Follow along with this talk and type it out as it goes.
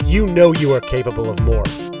You know you are capable of more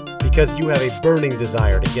because you have a burning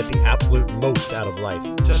desire to get the absolute most out of life,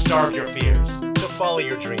 to starve your fears, to follow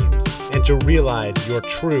your dreams, and to realize your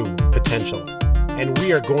true potential. And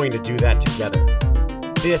we are going to do that together.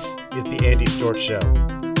 This is the Andy Storch Show.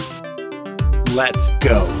 Let's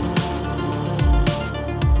go.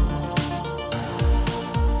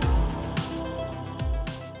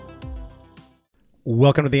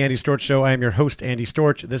 Welcome to the Andy Storch Show. I am your host, Andy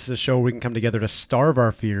Storch. This is a show where we can come together to starve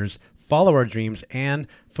our fears, follow our dreams, and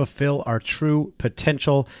fulfill our true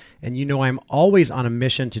potential. And you know I'm always on a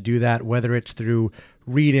mission to do that, whether it's through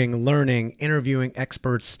reading, learning, interviewing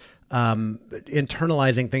experts,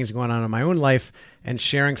 internalizing things going on in my own life, and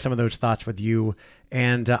sharing some of those thoughts with you.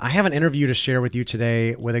 And I have an interview to share with you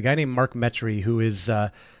today with a guy named Mark Metry, who is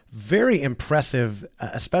very impressive,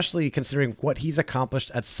 especially considering what he's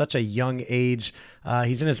accomplished at such a young age.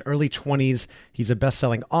 He's in his early 20s. He's a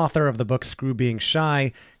best-selling author of the book Screw Being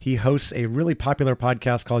Shy. He hosts a really popular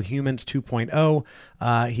podcast called Humans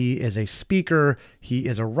 2.0. He is a speaker. He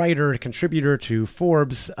is a writer, a contributor to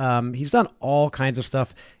Forbes. He's done all kinds of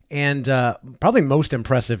stuff. And probably most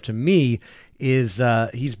impressive to me is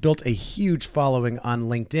he's built a huge following on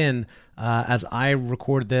LinkedIn. As I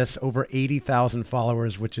record this, over 80,000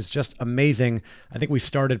 followers, which is just amazing. I think we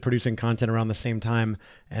started producing content around the same time,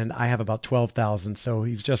 and I have about 12,000. So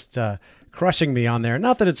he's just crushing me on there.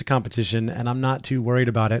 Not that it's a competition, and I'm not too worried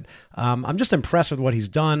about it. I'm just impressed with what he's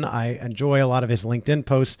done. I enjoy a lot of his LinkedIn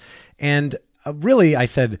posts. And really, I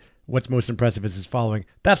said, what's most impressive is his following.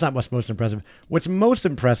 That's not what's most impressive. What's most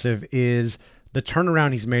impressive is the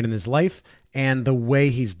turnaround he's made in his life and the way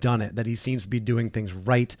he's done it, that he seems to be doing things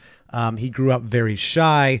right. He grew up very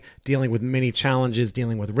shy, dealing with many challenges,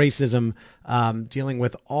 dealing with racism, dealing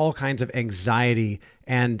with all kinds of anxiety.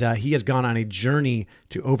 And he has gone on a journey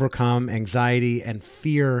to overcome anxiety and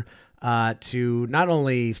fear, to not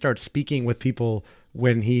only start speaking with people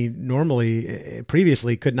when he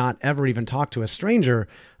previously could not ever even talk to a stranger,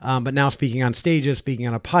 but now speaking on stages, speaking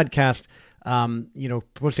on a podcast,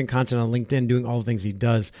 posting content on LinkedIn, doing all the things he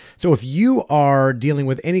does. So if you are dealing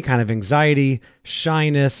with any kind of anxiety,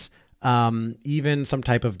 shyness, even some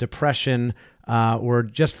type of depression, or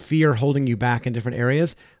just fear holding you back in different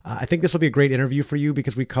areas, I think this will be a great interview for you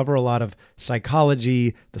because we cover a lot of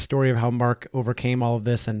psychology, the story of how Mark overcame all of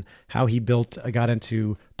this and how he got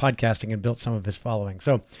into podcasting and built some of his following.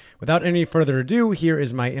 So without any further ado, here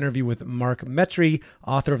is my interview with Mark Metry,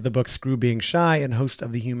 author of the book Screw Being Shy and host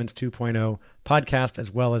of the Humans 2.0 podcast,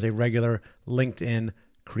 as well as a regular LinkedIn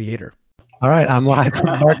creator. All right, I'm live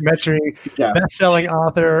with Mark Metry, best-selling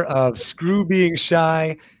author of Screw Being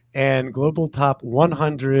Shy and Global Top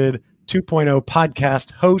 100 2.0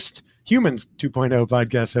 podcast host, Humans 2.0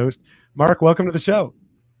 podcast host. Mark, welcome to the show.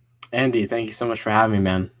 Andy, thank you so much for having me,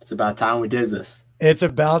 man. It's about time we did this. It's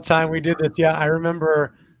about time we did this. Yeah, I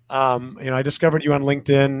remember, I discovered you on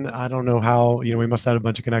LinkedIn. I don't know how, we must have had a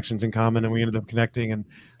bunch of connections in common and we ended up connecting, and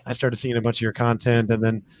I started seeing a bunch of your content and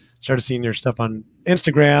then started seeing your stuff on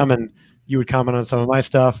Instagram, and you would comment on some of my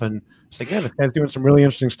stuff. And it's like, yeah, this guy's doing some really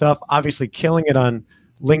interesting stuff. Obviously killing it on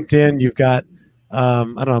LinkedIn. You've got,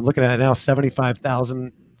 I'm looking at it now,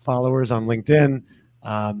 75,000 followers on LinkedIn.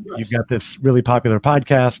 Nice. You've got this really popular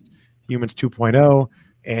podcast, Humans 2.0,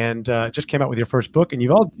 and just came out with your first book. And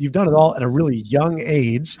you've done it all at a really young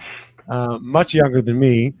age, much younger than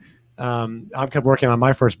me. I'm working on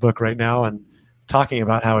my first book right now and talking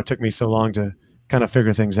about how it took me so long to kind of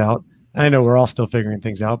figure things out. And I know we're all still figuring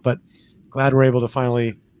things out, but glad we're able to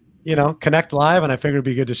finally connect live, and I figured it'd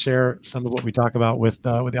be good to share some of what we talk about with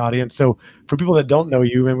the audience. So for people that don't know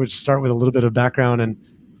you, maybe we'll just start with a little bit of background and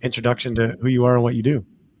introduction to who you are and what you do.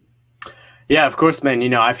 Yeah, of course,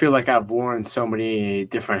 man. I feel like I've worn so many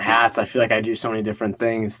different hats. I feel like I do so many different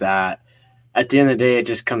things that at the end of the day, it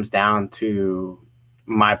just comes down to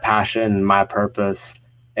my passion, my purpose,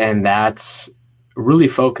 and that's really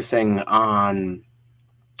focusing on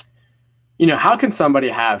how can somebody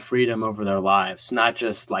have freedom over their lives? Not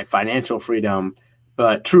just like financial freedom,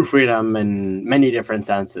 but true freedom in many different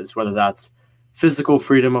senses, whether that's physical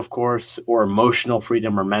freedom, of course, or emotional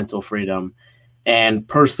freedom or mental freedom. And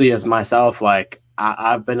personally, as myself,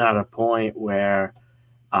 I've been at a point where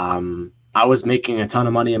I was making a ton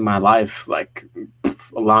of money in my life, like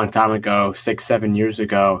a long time ago, 6-7 years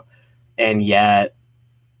ago, and yet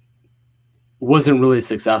wasn't really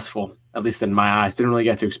successful. At least in my eyes, didn't really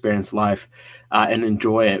get to experience life and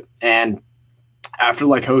enjoy it. And after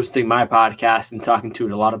hosting my podcast and talking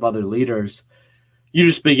to a lot of other leaders, you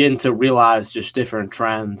just begin to realize just different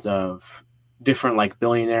trends of different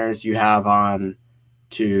billionaires you have on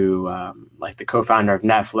to the co-founder of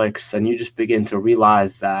Netflix. And you just begin to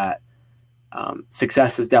realize that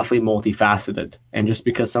success is definitely multifaceted. And just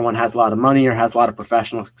because someone has a lot of money or has a lot of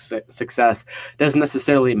professional success doesn't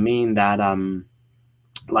necessarily mean that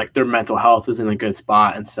like their mental health is in a good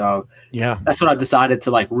spot. And so that's what I've decided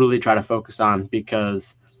to like really try to focus on,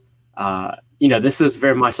 because this is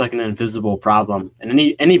very much like an invisible problem, and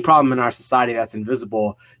any problem in our society that's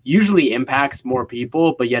invisible usually impacts more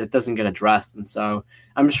people, but yet it doesn't get addressed. And so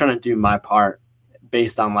I'm just trying to do my part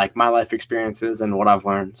based on like my life experiences and what I've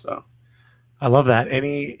learned. So I love that.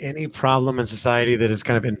 Any problem in society that is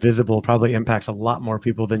kind of invisible probably impacts a lot more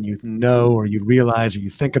people than you know, or you realize, or you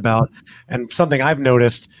think about. And something I've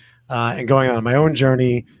noticed in going on my own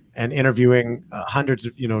journey and interviewing hundreds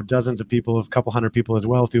of, dozens of people, a couple hundred people as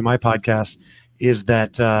well through my podcast, is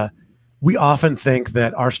that we often think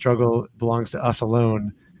that our struggle belongs to us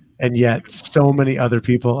alone. And yet so many other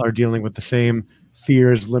people are dealing with the same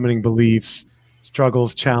fears, limiting beliefs,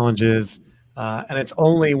 struggles, challenges. And it's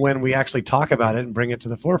only when we actually talk about it and bring it to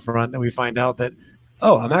the forefront that we find out that,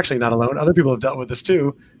 oh, I'm actually not alone. Other people have dealt with this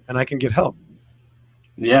too, and I can get help.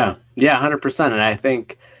 Yeah, 100%. And I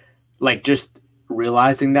think like just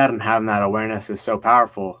realizing that and having that awareness is so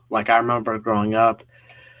powerful. Like I remember growing up,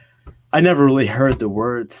 I never really heard the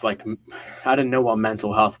words, like I didn't know what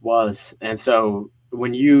mental health was. And so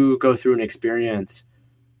when you go through an experience,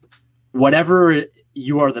 whatever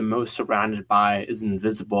you are the most surrounded by is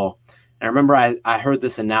invisible. And I remember I heard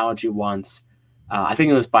this analogy once. I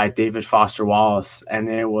think it was by David Foster Wallace, and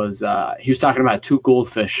it was he was talking about two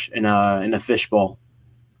goldfish in a fishbowl.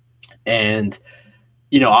 And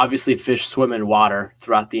obviously fish swim in water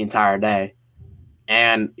throughout the entire day.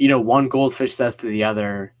 And one goldfish says to the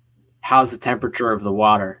other, "How's the temperature of the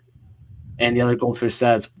water?" And the other goldfish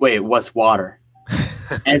says, "Wait, what's water?"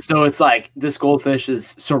 And so it's like this goldfish is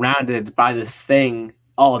surrounded by this thing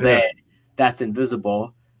all day that's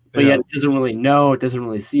invisible. But yet it doesn't really know, it doesn't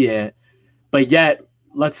really see it. But yet,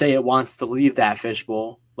 let's say it wants to leave that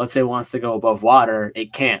fishbowl. Let's say it wants to go above water.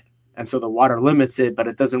 It can't. And so the water limits it, but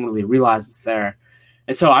it doesn't really realize it's there.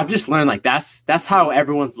 And so I've just learned like that's how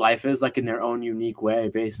everyone's life is, like in their own unique way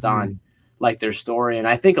based on like their story. And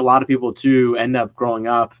I think a lot of people too end up growing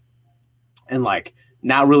up and like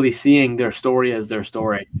not really seeing their story as their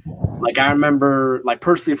story. Like I remember like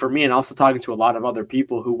personally for me, and also talking to a lot of other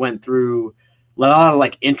people who went through a lot of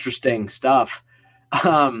like interesting stuff.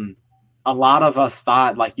 A lot of us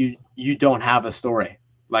thought like you don't have a story,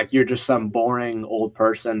 like you're just some boring old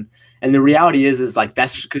person. And the reality is like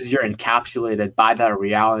that's because you're encapsulated by that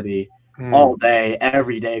reality all day,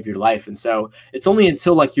 every day of your life. And so it's only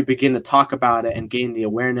until like you begin to talk about it and gain the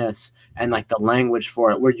awareness and like the language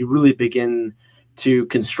for it, where you really begin to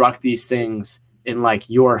construct these things in like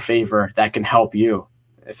your favor that can help you,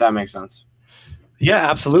 if that makes sense.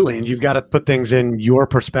 Yeah, absolutely. And you've got to put things in your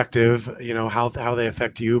perspective, how they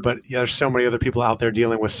affect you. But there's so many other people out there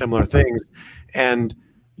dealing with similar things. And,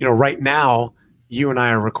 right now, you and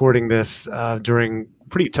I are recording this during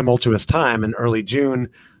pretty tumultuous time in early June.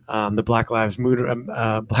 The Black Lives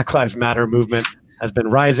Matter movement has been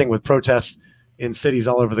rising with protests in cities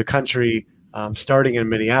all over the country, starting in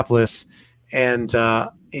Minneapolis. And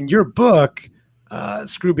in your book,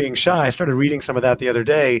 Screw Being Shy, I started reading some of that the other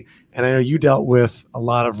day, and I know you dealt with a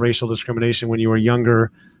lot of racial discrimination when you were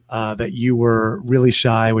younger, that you were really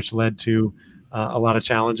shy, which led to a lot of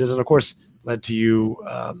challenges, and of course led to you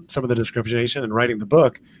some of the discrimination and writing the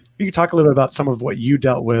book. You could talk a little bit about some of what you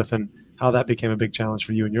dealt with and how that became a big challenge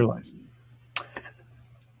for you in your life.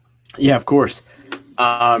 Yeah, of course.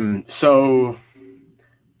 So,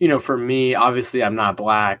 for me, obviously I'm not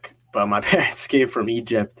Black, but my parents came from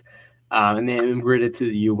Egypt. And they immigrated to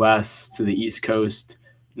the U.S., to the East Coast,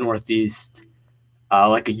 Northeast,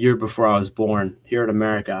 like a year before I was born here in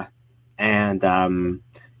America. And, I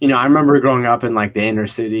remember growing up in like the inner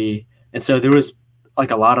city. And so there was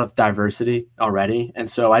like a lot of diversity already. And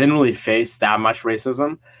so I didn't really face that much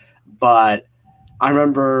racism. But I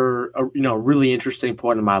remember, a really interesting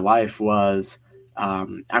point in my life was I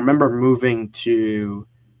remember moving to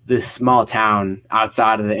this small town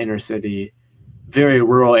outside of the inner city, very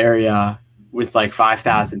rural area with like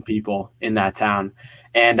 5,000 people in that town,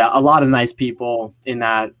 and a lot of nice people in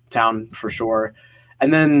that town for sure.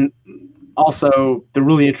 And then also the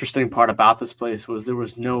really interesting part about this place was there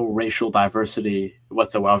was no racial diversity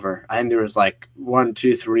whatsoever. I think there was like 1,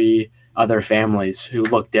 2, 3 other families who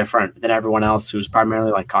looked different than everyone else, who was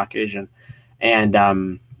primarily like Caucasian. And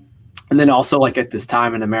then also like at this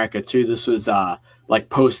time in America too, this was like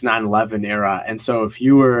post 9/11 era. And so if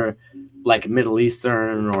you were like Middle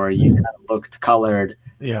Eastern or you kind of looked colored,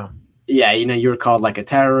 you were called like a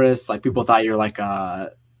terrorist. Like people thought you were like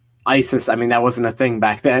a ISIS. I mean, that wasn't a thing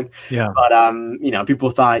back then. Yeah. But people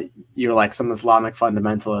thought you're like some Islamic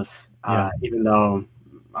fundamentalist, even though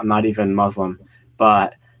I'm not even Muslim.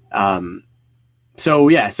 But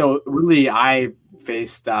so really, I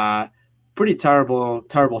faced pretty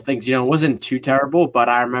terrible things. It wasn't too terrible, but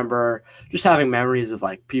I remember just having memories of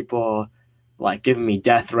like people like giving me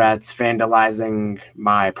death threats, vandalizing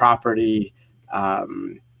my property,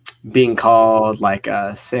 being called like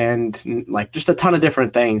a sand, like just a ton of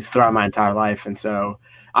different things throughout my entire life. And so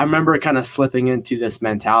I remember kind of slipping into this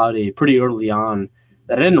mentality pretty early on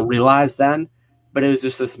that I didn't realize then, but it was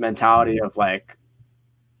just this mentality of like,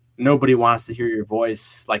 nobody wants to hear your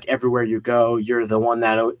voice. Like everywhere you go, you're the one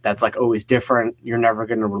that's like always different. You're never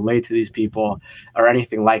going to relate to these people or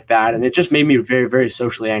anything like that. And it just made me very, very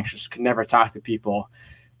socially anxious, could never talk to people.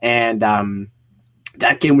 And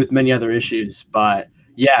that came with many other issues. But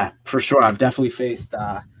yeah, for sure, I've definitely faced,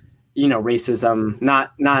 racism,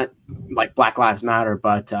 not like Black Lives Matter,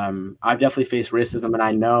 but I've definitely faced racism. And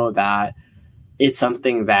I know that it's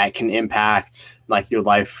something that can impact like your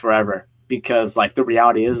life forever. Because like the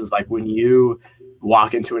reality is like when you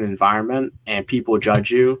walk into an environment and people judge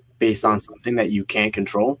you based on something that you can't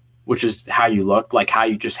control, which is how you look, like how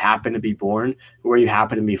you just happen to be born, where you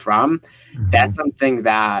happen to be from, that's something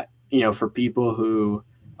that, for people who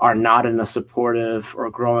are not in a supportive or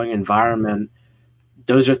growing environment,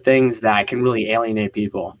 those are things that can really alienate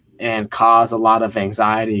people and cause a lot of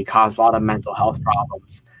anxiety, cause a lot of mental health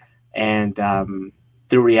problems. And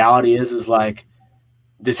the reality is like,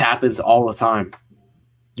 this happens all the time,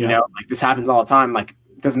 like this happens all the time. Like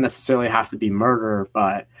it doesn't necessarily have to be murder,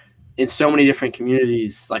 but in so many different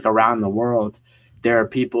communities, like around the world, there are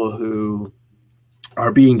people who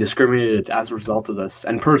are being discriminated as a result of this.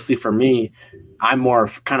 And personally for me, I'm more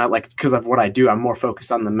kind of like, because of what I do, I'm more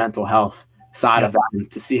focused on the mental health side of that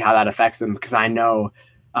and to see how that affects them, because I know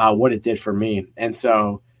what it did for me. And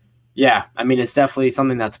so, yeah, I mean, it's definitely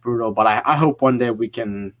something that's brutal, but I hope one day we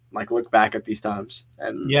can like look back at these times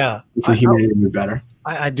and for humanity to be better.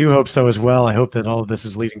 I do hope so as well. I hope that all of this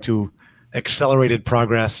is leading to accelerated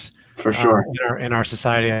progress for sure in our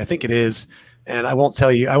society. I think it is. And I won't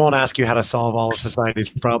ask you how to solve all of society's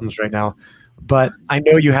problems right now, but I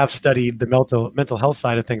know you have studied the mental health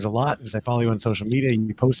side of things a lot, because I follow you on social media and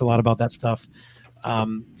you post a lot about that stuff.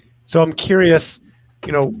 So I'm curious,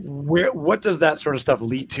 what does that sort of stuff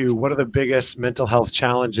lead to? What are the biggest mental health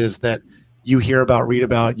challenges that you hear about, read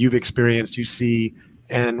about, you've experienced, you see,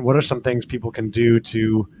 and what are some things people can do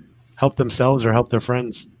to help themselves or help their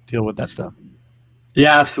friends deal with that stuff?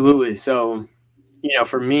 Yeah, absolutely. So,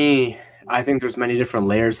 for me, I think there's many different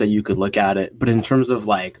layers that you could look at it, but in terms of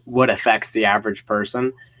like what affects the average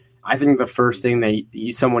person, I think the first thing that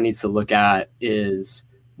someone needs to look at is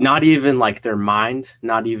not even like their mind,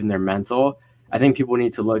 not even their mental. I think people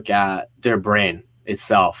need to look at their brain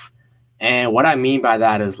itself. And what I mean by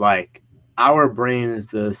that is like, our brain is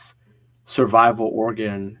this survival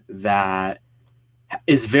organ that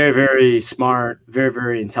is very, very smart, very,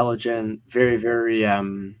 very intelligent, very, very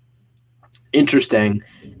interesting,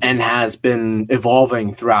 and has been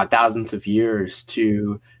evolving throughout thousands of years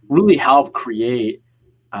to really help create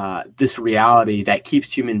this reality that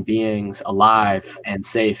keeps human beings alive and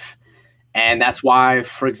safe. And that's why,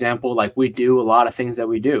 for example, like we do a lot of things that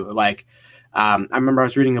we do. Like I remember I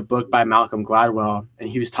was reading a book by Malcolm Gladwell, and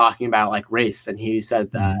he was talking about like race, and he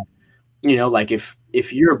said that, like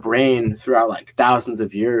if your brain throughout like thousands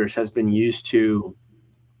of years has been used to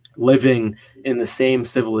living in the same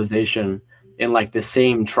civilization, in like the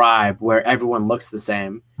same tribe where everyone looks the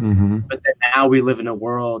same, but then now we live in a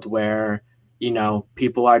world where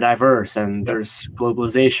people are diverse and there's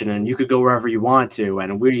globalization and you could go wherever you want to,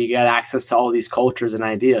 and where you get access to all these cultures and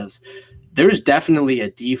ideas. There's definitely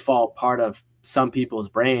a default part of some people's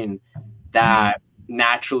brain that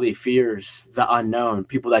naturally fears the unknown,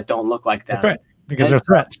 people that don't look like them. Right. Because they're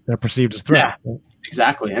threats. They're perceived as threats. Yeah,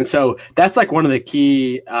 exactly. And so that's like one of the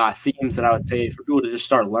key themes that I would say for people to just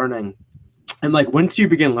start learning. And like once you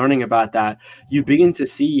begin learning about that, you begin to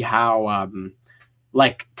see how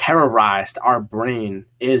like terrorized our brain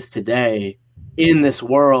is today in this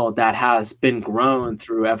world that has been grown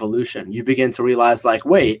through evolution. You begin to realize like,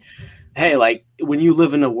 wait, hey, like when you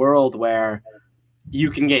live in a world where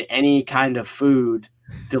you can get any kind of food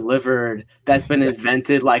delivered that's been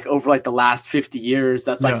invented like over like the last 50 years,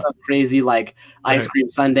 that's like some crazy like ice cream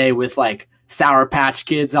sundae with like Sour Patch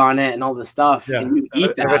Kids on it and all this stuff. Yeah. And you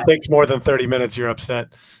eat that. If it takes more than 30 minutes, you're upset.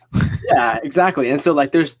 Yeah, exactly. And so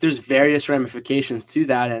like there's various ramifications to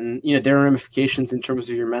that. And, there are ramifications in terms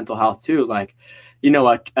of your mental health too. Like,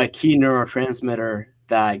 a key neurotransmitter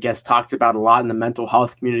that gets talked about a lot in the mental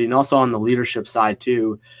health community and also on the leadership side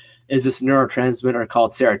too is this neurotransmitter called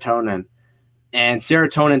serotonin. And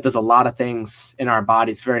serotonin does a lot of things in our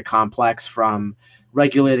body. It's very complex, from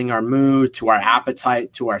regulating our mood to our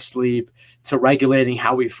appetite to our sleep to regulating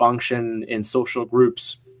how we function in social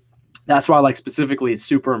groups. That's why, like, specifically, it's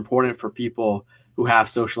super important for people who have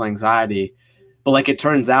social anxiety. But like, it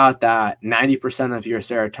turns out that 90% of your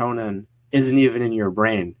serotonin isn't even in your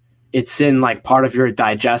brain. It's in like part of your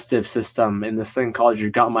digestive system in this thing called your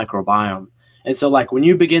gut microbiome. And so like, when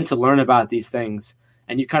you begin to learn about these things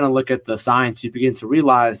and you kind of look at the science, you begin to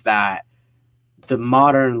realize that the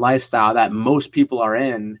modern lifestyle that most people are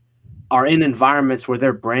in environments where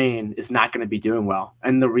their brain is not going to be doing well.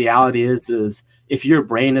 And the reality is if your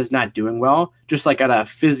brain is not doing well, just like at a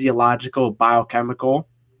physiological, biochemical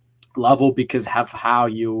level, because of how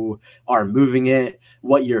you are moving it,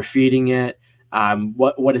 what you're feeding it,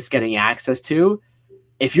 what it's getting access to,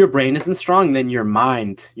 if your brain isn't strong, then your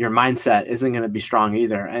mindset isn't going to be strong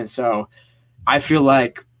either. And so I feel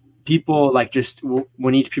like people, like, just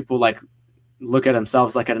when each people like look at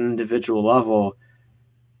themselves like at an individual level,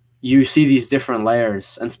 you see these different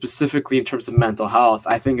layers. And specifically in terms of mental health,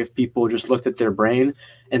 I think if people just looked at their brain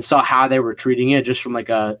and saw how they were treating it just from like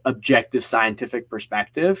a objective scientific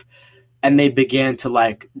perspective, and they began to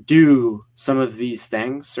like do some of these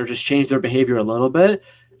things or just change their behavior a little bit,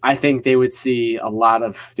 I think they would see a lot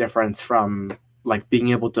of difference, from like being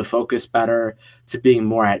able to focus better to being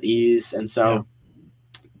more at ease. And so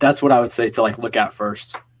that's what I would say to like look at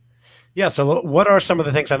first. Yeah. So what are some of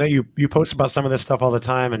the things? I know you post about some of this stuff all the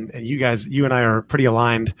time, and you and I are pretty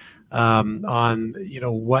aligned on,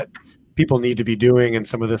 what people need to be doing and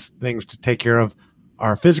some of these things to take care of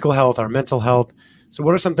our physical health, our mental health. So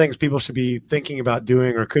what are some things people should be thinking about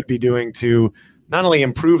doing or could be doing to not only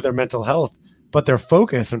improve their mental health, but their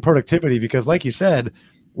focus and productivity? Because like you said,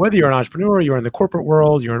 whether you're an entrepreneur, you're in the corporate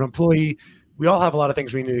world, you're an employee, we all have a lot of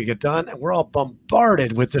things we need to get done, and we're all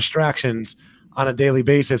bombarded with distractions on a daily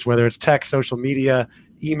basis, whether it's text, social media,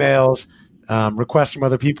 emails, requests from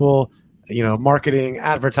other people, marketing,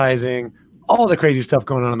 advertising, all the crazy stuff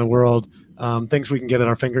going on in the world, things we can get at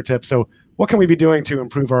our fingertips. So what can we be doing to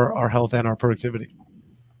improve our health and our productivity?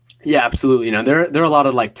 Yeah, absolutely. There are a lot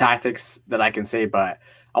of like tactics that I can say, but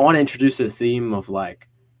I want to introduce a theme of like,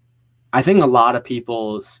 I think a lot of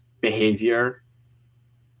people's behavior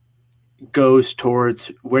goes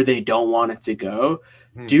towards where they don't want it to go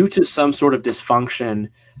due to some sort of dysfunction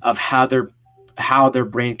of how their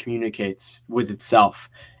brain communicates with itself.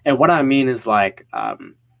 And what I mean is like,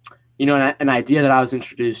 an idea that I was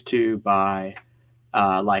introduced to by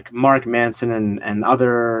like Mark Manson and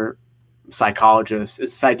other psychologists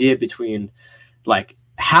is this idea between like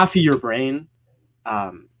half of your brain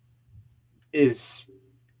is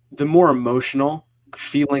the more emotional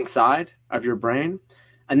feeling side of your brain.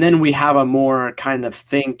 And then we have a more kind of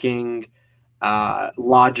thinking,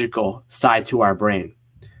 logical side to our brain.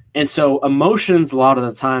 And so emotions a lot of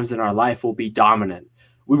the times in our life will be dominant.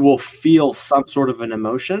 We will feel some sort of an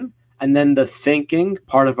emotion, and then the thinking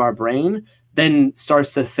part of our brain then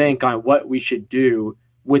starts to think on what we should do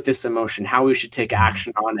with this emotion, how we should take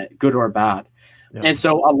action on it, good or bad. Yeah. And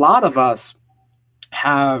so a lot of us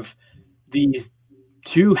have these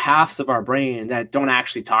two halves of our brain that don't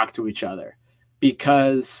actually talk to each other,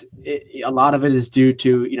 because a lot of it is due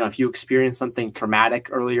to, if you experience something traumatic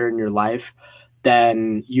earlier in your life,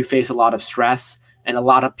 then you face a lot of stress, and a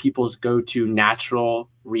lot of people's go-to natural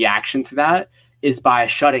reaction to that is by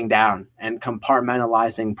shutting down and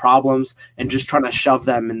compartmentalizing problems and just trying to shove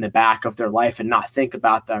them in the back of their life and not think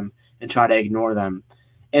about them and try to ignore them.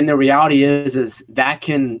 And the reality is that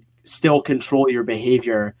can still control your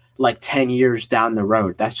behavior like 10 years down the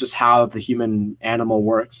road. That's just how the human animal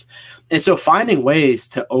works. And so finding ways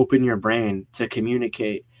to open your brain to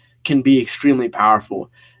communicate can be extremely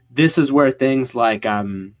powerful. This is where things like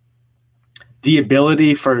the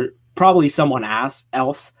ability for probably someone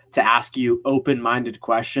else to ask you open-minded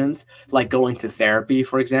questions, like going to therapy,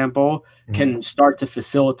 for example, can start to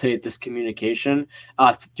facilitate this communication.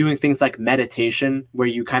 Doing things like meditation, where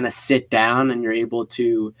you kind of sit down and you're able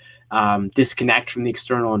to disconnect from the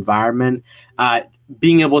external environment,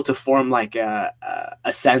 being able to form like a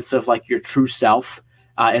sense of like your true self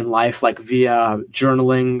in life, like via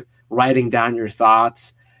journaling, writing down your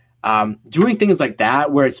thoughts, doing things like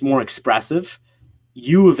that where it's more expressive.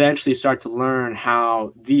 You eventually start to learn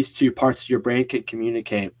how these two parts of your brain can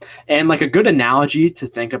communicate. And like a good analogy to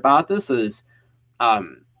think about this is,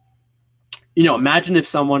 imagine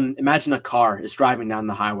a car is driving down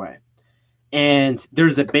the highway and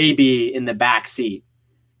there's a baby in the back seat,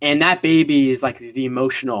 and that baby is like the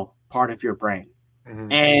emotional part of your brain. Mm-hmm.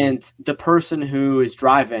 And the person who is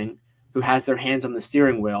driving who has their hands on the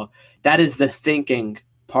steering wheel. That is the thinking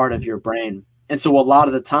part of your brain. And so a lot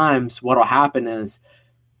of the times what will happen is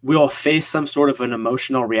we'll face some sort of an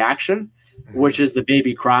emotional reaction, which is the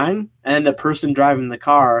baby crying. And then the person driving the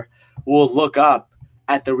car will look up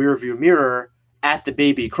at the rearview mirror at the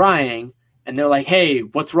baby crying. And they're like, hey,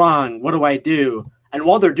 what's wrong? What do I do? And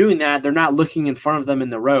while they're doing that, they're not looking in front of them in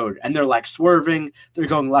the road. And they're like swerving. They're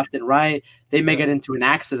going left and right. They may get into an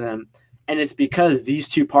accident. And it's because these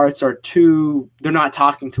two parts they're not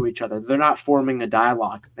talking to each other. They're not forming a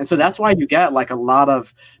dialogue. And so that's why you get like a lot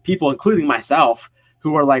of people, including myself,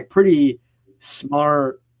 who are like pretty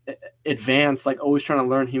smart, advanced, like always trying to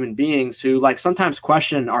learn human beings, who like sometimes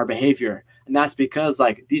question our behavior. And that's because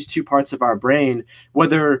like these two parts of our brain,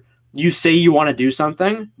 whether you say you want to do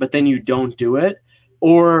something, but then you don't do it,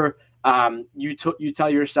 or you tell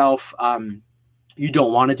yourself you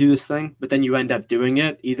don't want to do this thing, but then you end up doing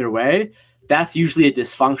it either way, that's usually a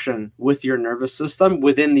dysfunction with your nervous system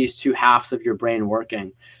within these two halves of your brain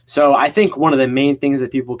working. So I think one of the main things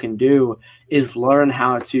that people can do is learn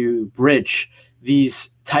how to bridge these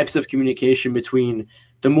types of communication between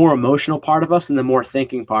the more emotional part of us and the more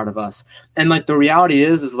thinking part of us. And like the reality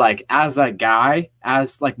is like as a guy,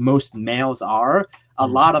 as like most males are, a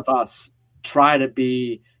lot of us try to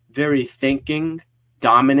be very thinking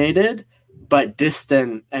dominated, but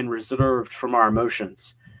distant and reserved from our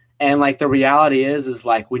emotions. And like the reality is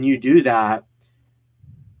like when you do that,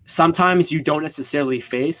 sometimes you don't necessarily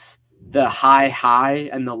face the high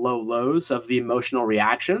and the lows of the emotional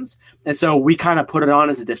reactions. And so we kind of put it on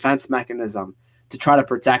as a defense mechanism to try to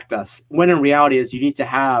protect us, when in reality is you need to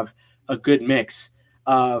have a good mix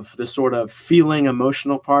of the sort of feeling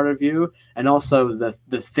emotional part of you and also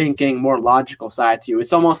the thinking more logical side to you.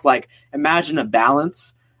 It's almost like imagine a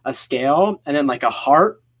balance, a scale, and then like a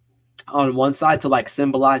heart on one side to like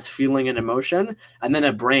symbolize feeling and emotion, and then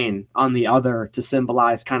a brain on the other to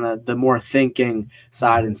symbolize kind of the more thinking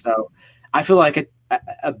side. And so I feel like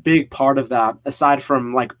a big part of that, aside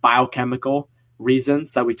from like biochemical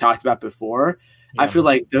reasons that we talked about before, I feel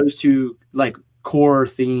like those two like core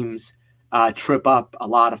themes trip up a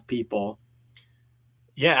lot of people.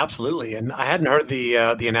 Yeah, absolutely. And I hadn't heard the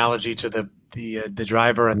analogy to the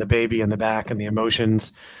driver and the baby in the back and the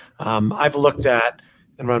emotions. I've looked at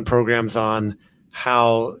and run programs on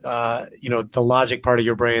how the logic part of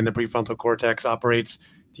your brain, the prefrontal cortex, operates,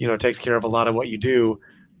 takes care of a lot of what you do,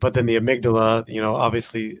 but then the amygdala,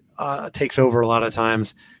 obviously takes over a lot of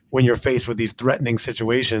times when you're faced with these threatening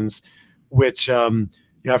situations, which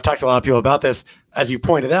I've talked to a lot of people about this. As you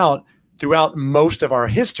pointed out, throughout most of our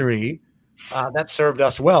history, that served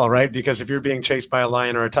us well, right? Because if you're being chased by a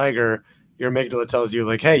lion or a tiger, your amygdala tells you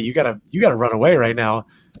like, hey, you gotta run away right now.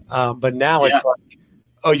 But now it's like,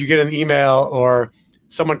 oh, you get an email or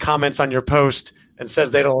someone comments on your post and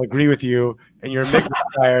says they don't agree with you, and your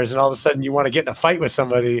amygdala fires, and all of a sudden you want to get in a fight with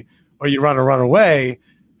somebody, or you run away,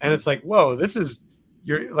 and it's like, whoa,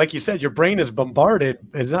 like you said, your brain is bombarded.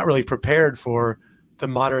 It's not really prepared for the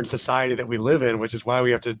modern society that we live in, which is why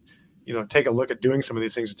we have to, take a look at doing some of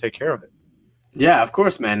these things to take care of it. Yeah, of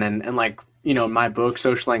course, man. And like, my book,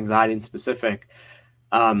 Social Anxiety in specific,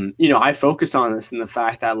 I focus on this in the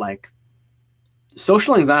fact that like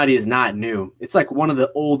social anxiety is not new. It's like one of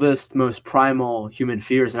the oldest, most primal human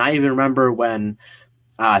fears. And I even remember when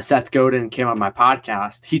Seth Godin came on my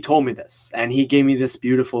podcast, he told me this, and he gave me this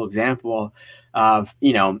beautiful example of,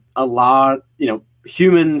 a lot,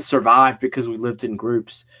 humans survived because we lived in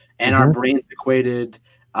groups, and our brains equated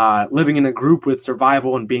living in a group with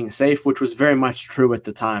survival and being safe, which was very much true at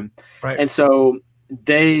the time. Right. And so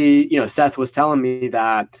Seth was telling me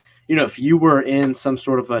that, if you were in some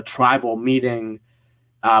sort of a tribal meeting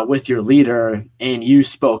with your leader and you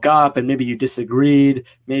spoke up and maybe you disagreed,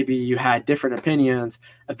 maybe you had different opinions,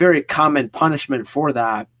 a very common punishment for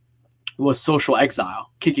that was social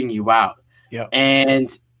exile, kicking you out. Yeah.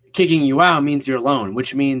 And kicking you out means you're alone,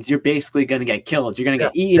 which means you're basically going to get killed. You're going to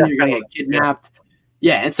get eaten. You're going to get kidnapped.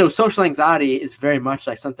 Yeah. And so social anxiety is very much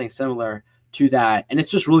like something similar to that. And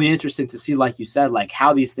it's just really interesting to see, like you said, like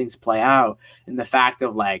how these things play out, and the fact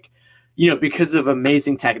of like, because of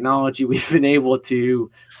amazing technology, we've been able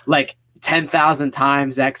to like 10,000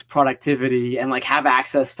 times X productivity and like have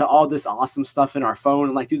access to all this awesome stuff in our phone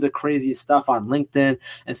and like do the craziest stuff on LinkedIn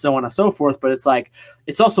and so on and so forth. But it's like,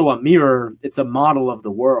 it's also a mirror. It's a model of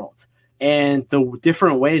the world and the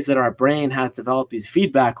different ways that our brain has developed these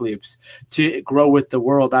feedback loops to grow with the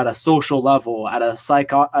world at a social level, at a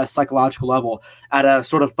psychological level, at a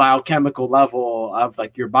sort of biochemical level of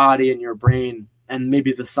like your body and your brain, and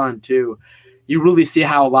maybe the sun too. You really see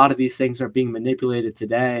how a lot of these things are being manipulated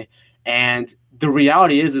today. And the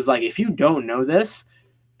reality is like, if you don't know this,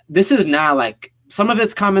 this is not like, some of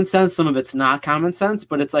it's common sense, some of it's not common sense,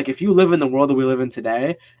 but it's like, if you live in the world that we live in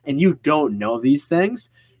today and you don't know these things,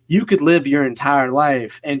 you could live your entire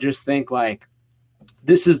life and just think like,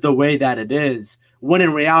 this is the way that it is. When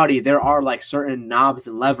in reality, there are like certain knobs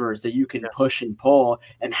and levers that you can push and pull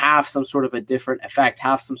and have some sort of a different effect,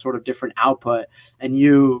 have some sort of different output. And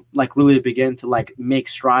you like really begin to like make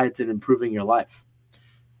strides in improving your life.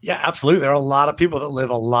 Yeah, absolutely. There are a lot of people that live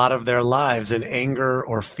a lot of their lives in anger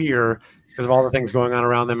or fear because of all the things going on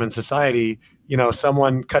around them in society. You know,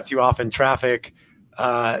 someone cuts you off in traffic,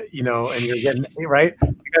 you know, and you're getting right.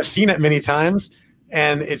 I've seen it many times,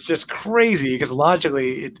 and it's just crazy because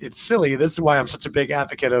logically it's silly. This is why I'm such a big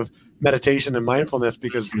advocate of meditation and mindfulness,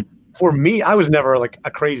 because for me, I was never like a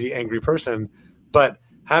crazy angry person, but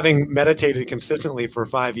having meditated consistently for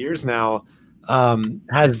 5 years now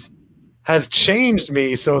has changed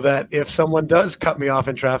me so that if someone does cut me off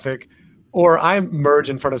in traffic, or I merge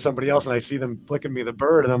in front of somebody else and I see them flicking me the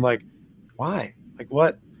bird and I'm like, why? Like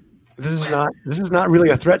what? This is not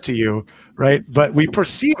really a threat to you, right? But we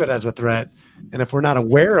perceive it as a threat. And if we're not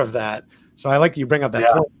aware of that, so I like that you bring up that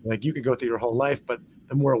point. Like you could go through your whole life, but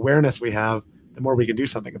the more awareness we have, the more we can do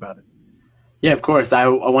something about it. Yeah, of course. I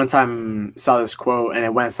one time saw this quote and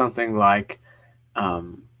it went something like,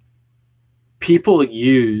 people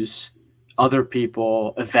use other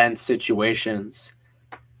people, events, situations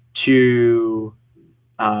to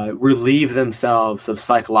relieve themselves of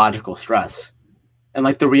psychological stress. And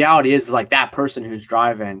like the reality is like that person who's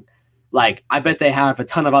driving, like I bet they have a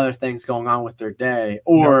ton of other things going on with their day,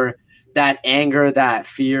 or that anger, that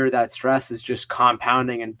fear, that stress is just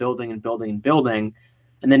compounding and building and building and building.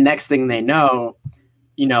 And the next thing they know,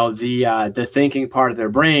 you know, the thinking part of their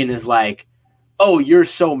brain is like, oh, you're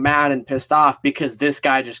so mad and pissed off because this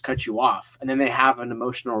guy just cut you off. And then they have an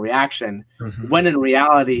emotional reaction when in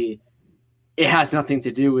reality, it has nothing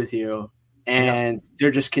to do with you. And they're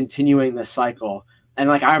just continuing the cycle. And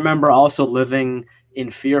like, I remember also living in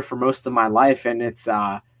fear for most of my life. And it's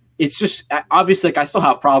just obviously like I still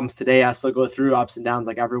have problems today. I still go through ups and downs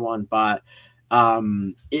like everyone, but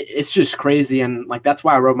it's just crazy. And like, that's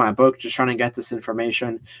why I wrote my book, just trying to get this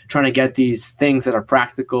information, trying to get these things that are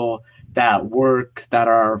practical, that work, that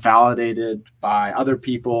are validated by other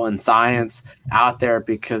people and science out there,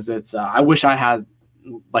 because it's, I wish I had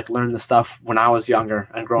like learned the stuff when I was younger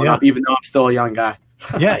and growing up, even though I'm still a young guy.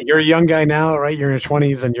 Yeah. You're a young guy now, right? You're in your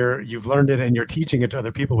 20s and you've learned it and you're teaching it to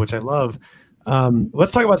other people, which I love.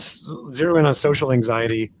 Let's talk about zero in on social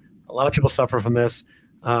anxiety. A lot of people suffer from this.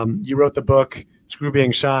 You wrote the book, Screw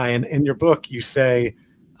Being Shy. And in your book, you say,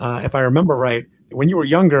 if I remember right, when you were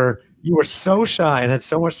younger, you were so shy and had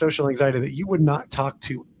so much social anxiety that you would not talk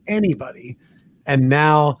to anybody. And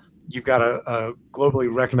now you've got a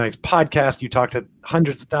globally recognized podcast. You talk to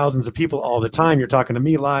hundreds of thousands of people all the time. You're talking to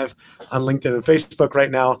me live on LinkedIn and Facebook right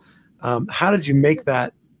now. How did you make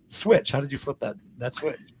that switch? How did you flip that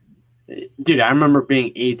switch? Dude, I remember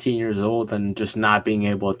being 18 years old and just not being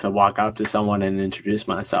able to walk up to someone and introduce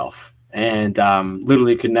myself, and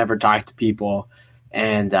literally could never talk to people.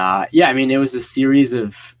 And yeah, I mean, it was a series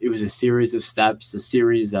of steps, a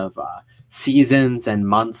series of seasons and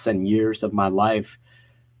months and years of my life.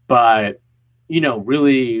 But, you know,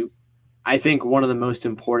 really, I think one of the most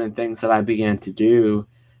important things that I began to do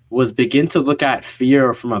was begin to look at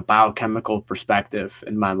fear from a biochemical perspective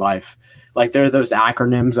in my life. Like there are those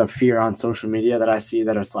acronyms of fear on social media that I see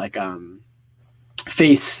that it's like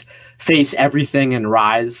face everything and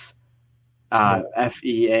rise,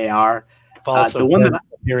 FEAR. The one that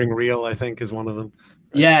appearing real, I think, is one of them.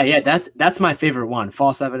 Yeah, that's my favorite one.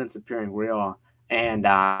 False evidence appearing real,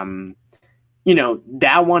 and you know,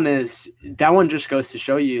 that one just goes to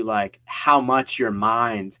show you like how much your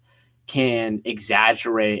mind can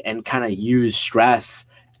exaggerate and kind of use stress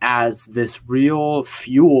as this real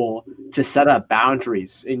fuel to set up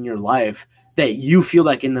boundaries in your life that you feel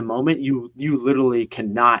like in the moment you literally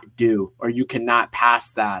cannot do, or you cannot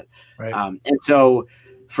pass that. Right. And so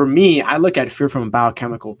for me, I look at fear from a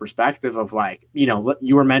biochemical perspective of like, you know,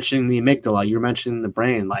 you were mentioning the amygdala, you were mentioning the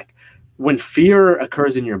brain. Like when fear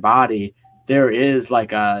occurs in your body, there is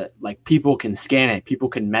like people can scan it, people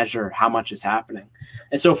can measure how much is happening.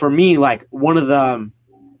 And so for me, like one of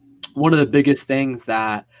the biggest things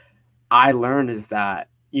that I learned is that,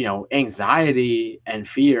 you know, anxiety and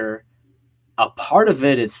fear, a part of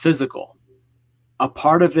it is physical. A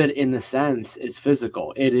part of it in the sense is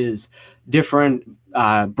physical. It is different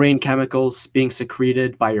brain chemicals being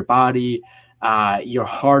secreted by your body. Your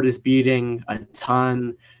heart is beating a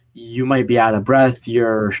ton. You might be out of breath.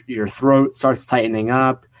 Your throat starts tightening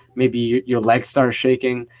up. Maybe your legs start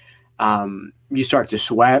shaking. You start to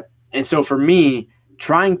sweat. And so for me,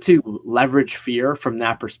 trying to leverage fear from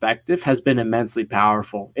that perspective has been immensely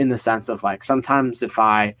powerful, in the sense of like, sometimes if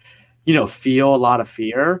I, feel a lot of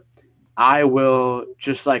fear, I will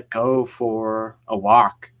just like go for a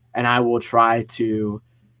walk, and I will try to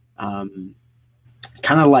kind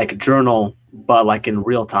of like journal, but like in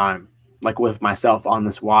real time, like with myself on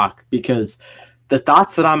this walk, because the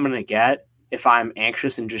thoughts that I'm going to get if I'm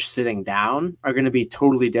anxious and just sitting down are going to be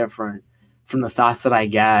totally different from the thoughts that I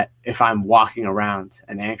get if I'm walking around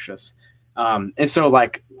and anxious. And so,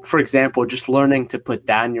 like, for example, just learning to put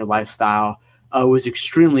that in your lifestyle was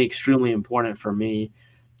extremely, extremely important for me.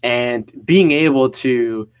 And being able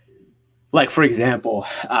to, like, for example,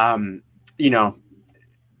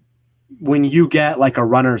 when you get like a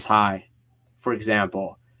runner's high, for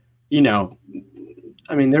example,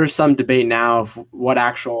 there's some debate now of what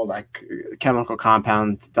actual like chemical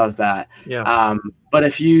compound does that. Yeah. But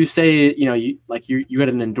if you say, you get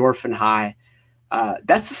an endorphin high,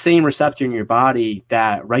 that's the same receptor in your body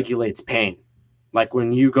that regulates pain. Like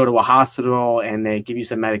when you go to a hospital and they give you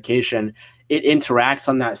some medication, it interacts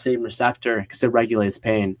on that same receptor because it regulates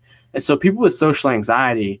pain. And so people with social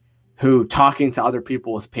anxiety who talking to other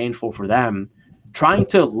people is painful for them, trying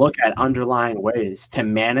to look at underlying ways to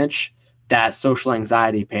manage that social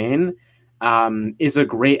anxiety pain is a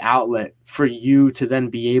great outlet for you to then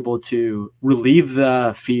be able to relieve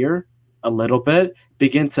the fear a little bit,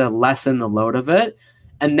 begin to lessen the load of it,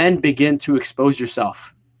 and then begin to expose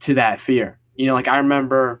yourself to that fear. Like I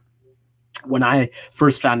remember when I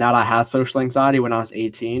first found out I had social anxiety when I was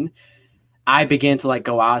 18, I began to like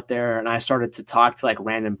go out there and I started to talk to like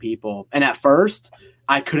random people. And at first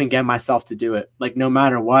I couldn't get myself to do it. Like no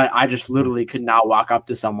matter what, I just literally could not walk up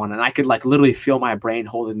to someone, and I could like literally feel my brain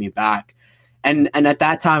holding me back. And at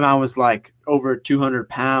that time I was like over 200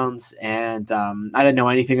 pounds and I didn't know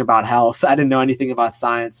anything about health. I didn't know anything about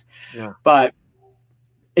science, but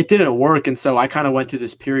it didn't work. And so I kind of went through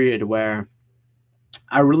this period where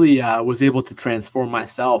I really was able to transform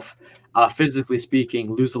myself, physically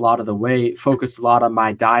speaking, lose a lot of the weight, focus a lot on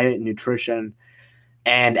my diet and nutrition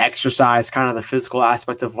and exercise, kind of the physical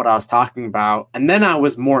aspect of what I was talking about. And then I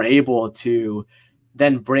was more able to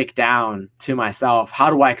then break down to myself, how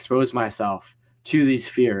do I expose myself to these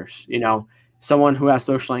fears? Someone who has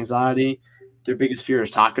social anxiety, their biggest fear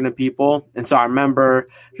is talking to people. And so I remember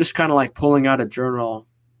just kind of like pulling out a journal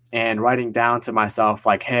and writing down to myself,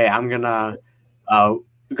 like, hey, I'm going to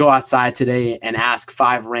go outside today and ask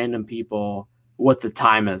 5 random people what the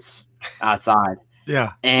time is outside.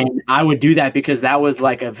 Yeah. And I would do that because that was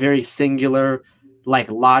like a very singular,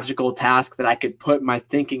 like logical task that I could put my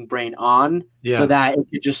thinking brain on so that it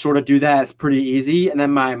could just sort of do that. It's pretty easy. And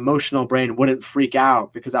then my emotional brain wouldn't freak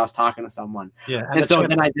out because I was talking to someone. Yeah. And so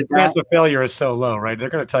then I did that. The chance of failure is so low, right? They're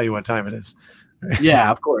going to tell you what time it is.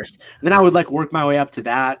 Yeah, of course. And then I would like work my way up to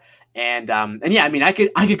that. And yeah, I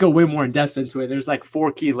could go way more in depth into it. There's like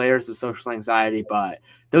 4 key layers of social anxiety, but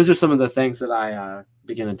those are some of the things that I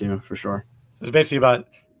begin to do for sure. So it's basically about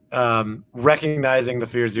recognizing the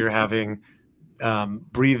fears you're having,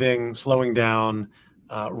 breathing, slowing down,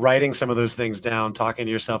 writing some of those things down, talking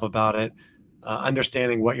to yourself about it,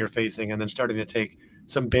 understanding what you're facing, and then starting to take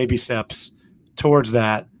some baby steps towards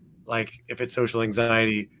that. Like if it's social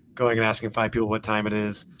anxiety, going and asking 5 people what time it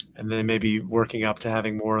is, and then maybe working up to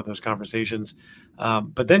having more of those conversations.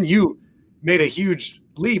 But then you made a huge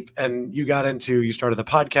leap and you started the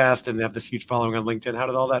podcast and have this huge following on LinkedIn. How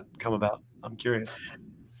did all that come about? I'm curious.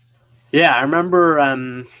 Yeah, I remember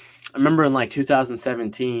in like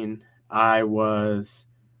 2017, I was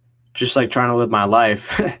just like trying to live my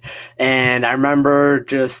life. And I remember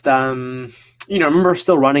just, remember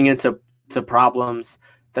still running into problems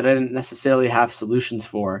that I didn't necessarily have solutions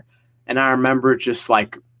for. And I remember just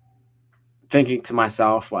like thinking to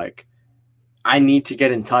myself, like, I need to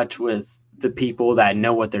get in touch with the people that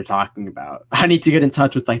know what they're talking about. I need to get in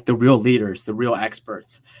touch with like the real leaders, the real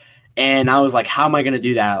experts. And I was like, how am I going to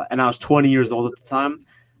do that? And I was 20 years old at the time.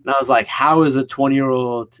 And I was like, how is a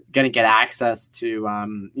 20-year-old going to get access to, a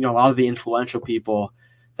lot of the influential people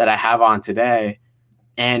that I have on today?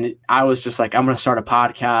 And I was just like, I'm going to start a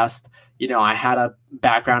podcast. I had a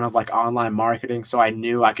background of like online marketing, so I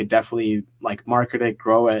knew I could definitely like market it,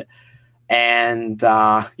 grow it. And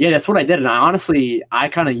that's what I did. And I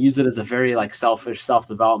kind of use it as a very like selfish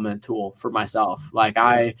self-development tool for myself. Like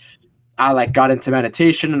I like got into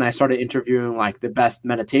meditation and I started interviewing like the best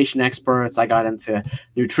meditation experts. I got into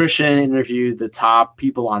nutrition, interviewed the top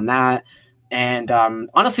people on that. And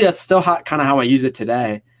honestly, that's still kind of how I use it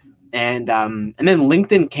today. And then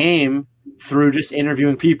LinkedIn came through just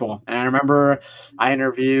interviewing people. And I remember I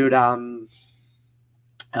interviewed Quentin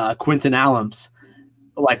Allums.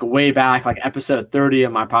 like way back, like episode 30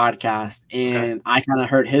 of my podcast, and I kind of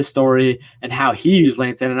heard his story and how he used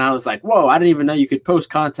LinkedIn, and I was like, whoa, I didn't even know you could post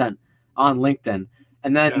content on LinkedIn.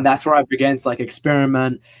 And then that's where I began to like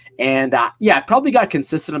experiment. And I probably got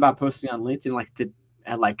consistent about posting on LinkedIn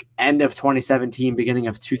at end of 2017, beginning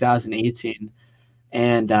of 2018.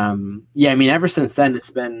 And I mean, ever since then,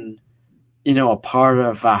 it's been, a part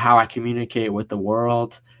of how I communicate with the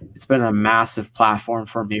world. It's been a massive platform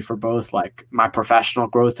for me for both like my professional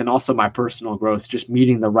growth and also my personal growth, just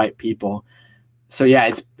meeting the right people. So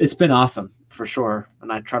yeah, it's been awesome for sure.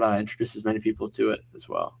 And I try to introduce as many people to it as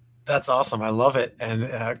well. That's awesome. I love it.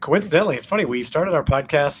 And coincidentally, it's funny. We started our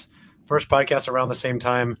first podcast around the same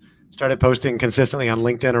time, started posting consistently on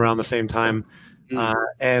LinkedIn around the same time.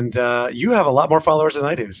 And you have a lot more followers than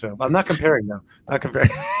I do. So I'm not comparing though. Not comparing.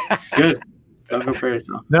 Good. Don't compare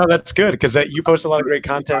yourself. No, that's good because you post a lot of great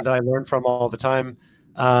content that I learn from all the time.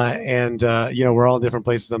 We're all in different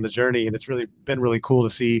places on the journey, and it's really been really cool to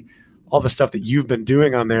see all the stuff that you've been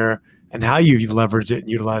doing on there and how you've leveraged it and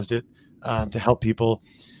utilized it to help people.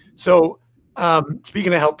 So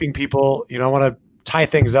speaking of helping people, I want to tie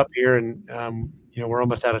things up here, and we're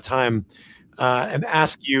almost out of time, and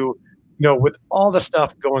ask you, with all the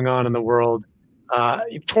stuff going on in the world,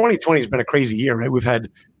 2020 has been a crazy year, right? We've had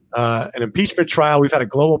an impeachment trial. We've had a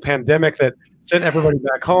global pandemic that sent everybody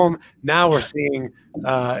back home. Now we're seeing,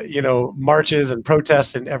 marches and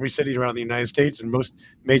protests in every city around the United States and most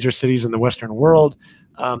major cities in the Western world.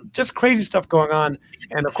 Just crazy stuff going on.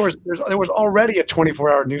 And of course, there was already a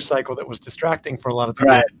 24-hour news cycle that was distracting for a lot of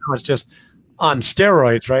people. Right. Now it's just on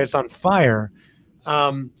steroids, right? It's on fire.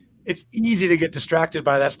 It's easy to get distracted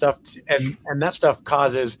by that stuff, and that stuff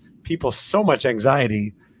causes people so much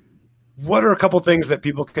anxiety. What are a couple things that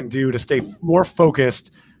people can do to stay more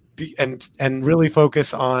focused and really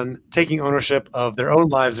focus on taking ownership of their own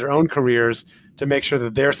lives, their own careers, to make sure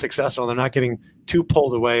that they're successful and they're not getting too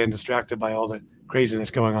pulled away and distracted by all the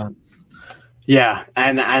craziness going on? Yeah,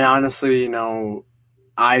 and honestly,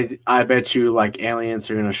 I bet you like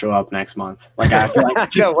aliens are gonna show up next month. Like I feel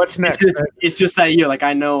like what's next? It's just that year. Like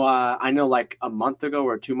I know like a month ago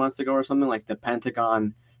or 2 months ago or something, like the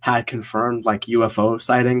Pentagon had confirmed like UFO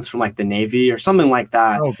sightings from like the Navy or something like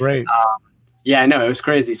that. Oh, great. Yeah, no, it was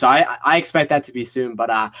crazy. So I expect that to be soon. But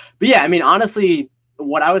yeah, I mean, honestly,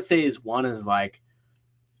 what I would say is like,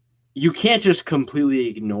 you can't just completely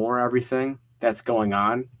ignore everything that's going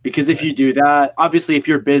on, because if you do that, obviously if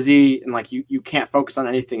you're busy and like you can't focus on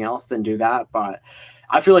anything else, then do that. But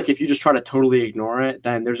I feel like if you just try to totally ignore it,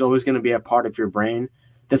 then there's always going to be a part of your brain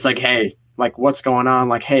that's like, hey, like what's going on?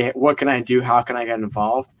 Like, hey, what can I do? How can I get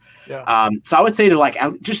involved? Yeah. So I would say to like,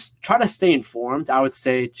 just try to stay informed. I would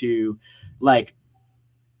say to like,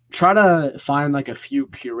 try to find like a few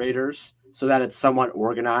curators so that it's somewhat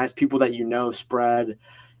organized, people that spread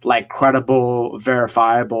like credible,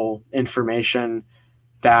 verifiable information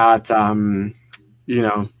that,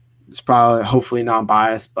 it's probably hopefully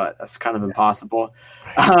non-biased, but that's kind of impossible.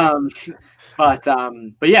 But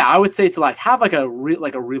yeah, I would say to like have like a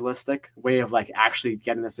realistic way of like actually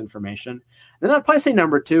getting this information. Then I'd probably say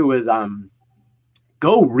number 2 is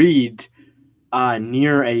go read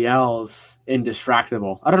Nir Eyal's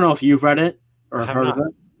Indistractable. I don't know if you've read it or heard of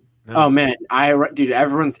it. No. Oh man,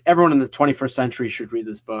 everyone in the 21st century should read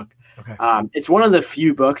this book. Okay. It's one of the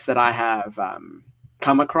few books that I have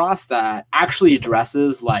come across that actually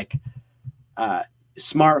addresses like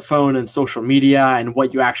smartphone and social media and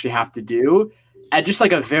what you actually have to do at just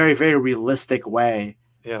like a very, very realistic way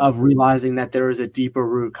of realizing that there is a deeper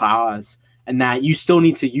root cause and that you still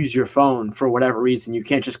need to use your phone for whatever reason. You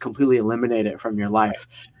can't just completely eliminate it from your life.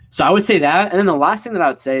 So I would say that. And then the last thing that I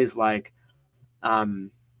would say is like,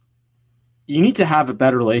 you need to have a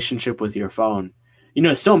better relationship with your phone.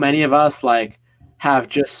 So many of us like have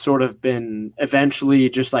just sort of been eventually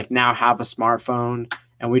just like now have a smartphone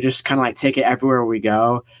and we just kind of like take it everywhere we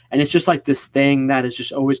go. And it's just like this thing that is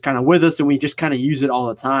just always kind of with us and we just kind of use it all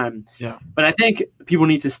the time. Yeah. But I think people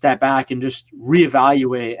need to step back and just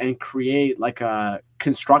reevaluate and create like a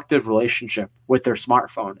constructive relationship with their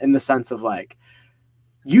smartphone, in the sense of like,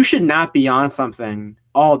 you should not be on something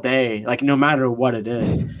all day, like no matter what it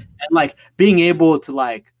is. And like being able to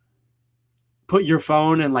like put your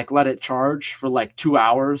phone and like let it charge for like 2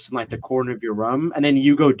 hours in like the corner of your room, and then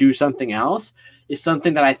you go do something else, is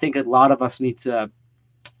something that I think a lot of us need to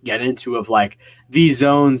get into, of like these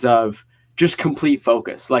zones of just complete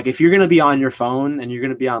focus. Like if you're going to be on your phone and you're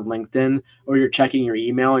going to be on LinkedIn or you're checking your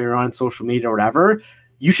email, you're on social media or whatever,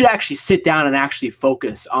 you should actually sit down and actually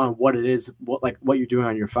focus on what it is, what you're doing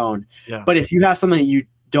on your phone. Yeah. But if you have something that you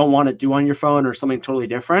don't want to do on your phone or something totally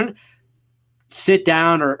different, sit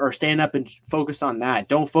down or stand up and focus on that.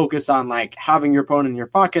 Don't focus on like having your phone in your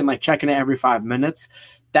pocket and like checking it every 5 minutes.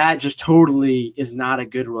 That just totally is not a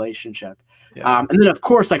good relationship. Yeah. And then of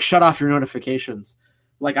course, like shut off your notifications.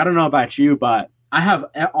 Like, I don't know about you, but I have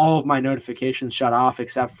all of my notifications shut off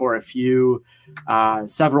except for a few,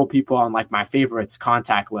 several people on like my favorites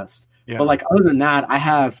contact list. Yeah. But like other than that, I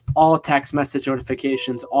have all text message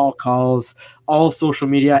notifications, all calls, all social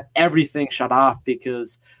media, everything shut off,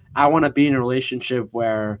 because I want to be in a relationship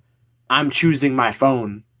where I'm choosing my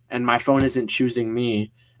phone and my phone isn't choosing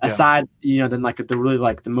me. Aside, than like the really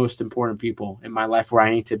like the most important people in my life where I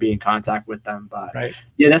need to be in contact with them. But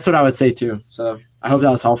yeah, that's what I would say too. So I hope that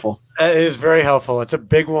was helpful. It is very helpful. It's a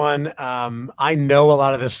big one. I know a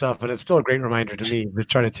lot of this stuff, but it's still a great reminder to me to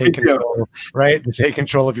try to take control, right? To take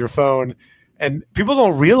control of your phone. And people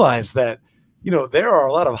don't realize that, there are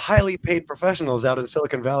a lot of highly paid professionals out in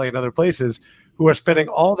Silicon Valley and other places who are spending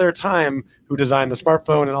all their time, who design the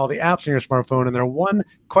smartphone and all the apps on your smartphone. And their one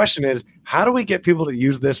question is, how do we get people to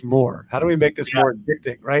use this more? How do we make this more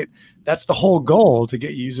addicting, right? That's the whole goal, to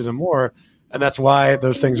get you using it more. And that's why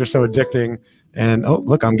those things are so addicting. And oh,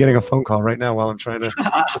 look, I'm getting a phone call right now while I'm trying to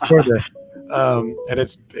record this. And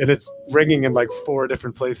it's ringing in like 4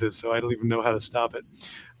 different places, so I don't even know how to stop it.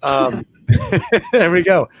 There we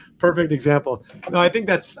go. Perfect example. No, I think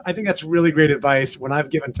that's really great advice. When I've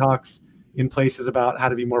given talks in places about how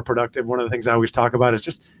to be more productive, one of the things I always talk about is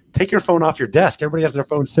just take your phone off your desk. Everybody has their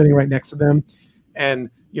phone sitting right next to them. And,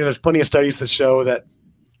 there's plenty of studies that show that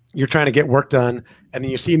you're trying to get work done and then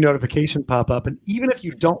you see a notification pop up. And even if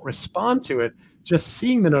you don't respond to it, just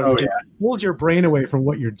seeing the notification pulls your brain away from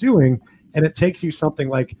what you're doing. And it takes you something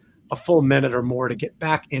like a full minute or more to get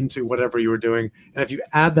back into whatever you were doing. And if you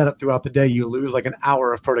add that up throughout the day, you lose like an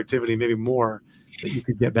hour of productivity, maybe more, that you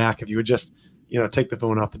could get back if you would just, take the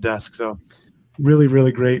phone off the desk. So really,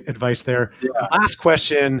 really great advice there. Yeah. Last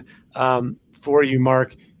question for you,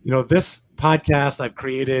 Mark. This podcast I've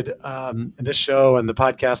created, this show and the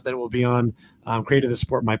podcast that it will be on, created to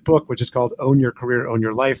support my book, which is called Own Your Career, Own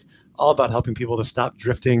Your Life, all about helping people to stop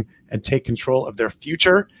drifting and take control of their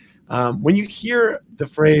future. When you hear the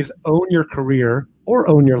phrase own your career or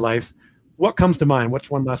own your life, what comes to mind? What's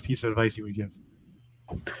one last piece of advice you would give?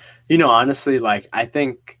 Honestly, like, I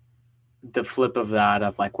think the flip of that,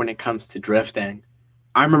 of like when it comes to drifting,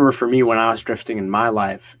 I remember for me when I was drifting in my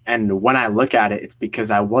life, and when I look at it, it's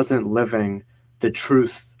because I wasn't living the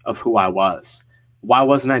truth of who I was. Why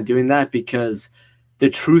wasn't I doing that? Because the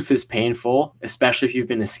truth is painful, especially if you've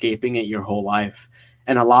been escaping it your whole life.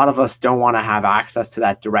 And a lot of us don't want to have access to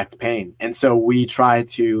that direct pain. And so we try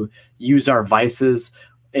to use our vices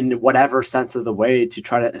in whatever sense of the way to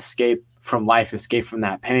try to escape from life, escape from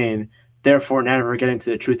that pain, therefore never getting to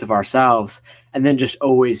the truth of ourselves, and then just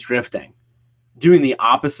always drifting. Doing the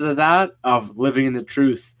opposite of that, of living in the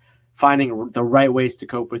truth, finding the right ways to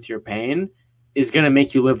cope with your pain, is going to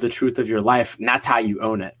make you live the truth of your life. And that's how you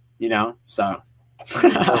own it, So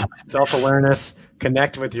self-awareness,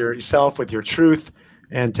 connect with yourself, with your truth,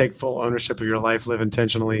 and take full ownership of your life, live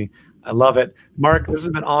intentionally. I love it. Mark, this has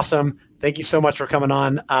been awesome. Thank you so much for coming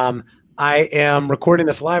on. I am recording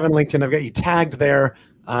this live on LinkedIn. I've got you tagged there.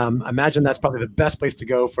 I imagine that's probably the best place to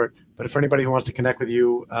go for it. But for anybody who wants to connect with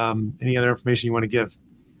you, any other information you want to give?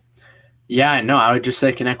 Yeah, no, I would just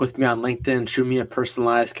say connect with me on LinkedIn, shoot me a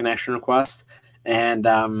personalized connection request. And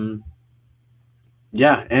Andy,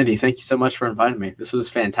 thank you so much for inviting me. This was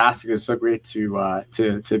fantastic. It was so great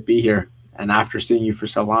to be here. And after seeing you for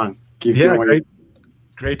so long, keep doing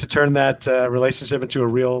great to turn that relationship into a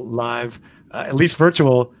real live, at least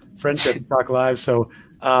virtual friendship talk live. So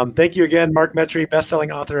thank you again, Mark Metry,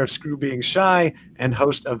 best-selling author of Screw Being Shy and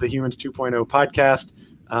host of the Humans 2.0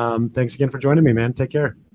 podcast. Thanks again for joining me, man. Take care.